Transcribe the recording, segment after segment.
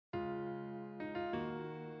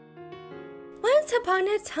Once upon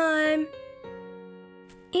a time,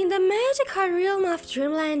 in the magical realm of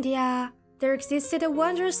Dreamlandia, there existed a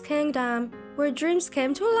wondrous kingdom where dreams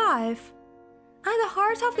came to life. At the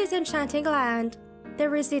heart of this enchanting land,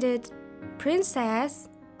 there resided Princess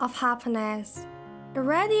of Happiness, a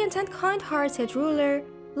radiant and kind-hearted ruler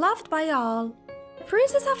loved by all. The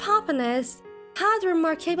Princess of Happiness had the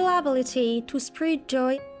remarkable ability to spread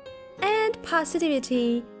joy and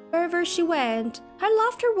positivity wherever she went. Her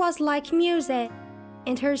laughter was like music,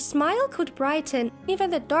 and her smile could brighten even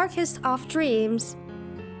the darkest of dreams.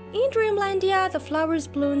 In Dreamlandia, the flowers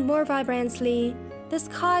bloomed more vibrantly, the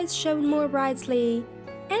skies shone more brightly,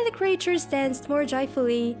 and the creatures danced more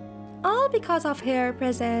joyfully, all because of her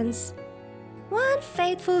presence. One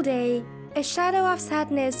fateful day, a shadow of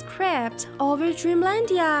sadness crept over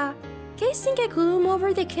Dreamlandia, casting a gloom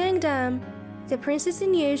over the kingdom. The princess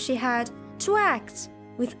knew she had to act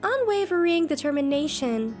with unwavering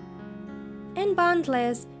determination and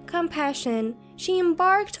boundless compassion. She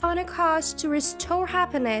embarked on a quest to restore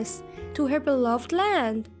happiness to her beloved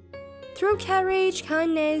land. Through courage,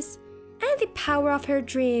 kindness, and the power of her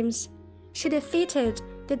dreams, she defeated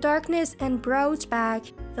the darkness and brought back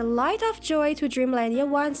the light of joy to Dreamlandia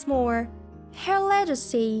once more. Her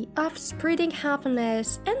legacy of spreading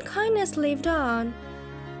happiness and kindness lived on,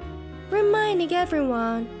 reminding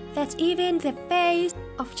everyone that even in the face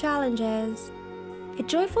of challenges, a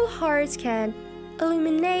joyful heart can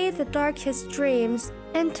illuminate the darkest dreams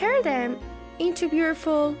and turn them into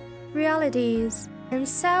beautiful realities. And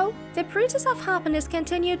so, the Princess of Happiness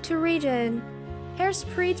continued to reign, her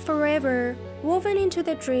spirit forever woven into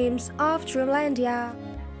the dreams of Dreamlandia.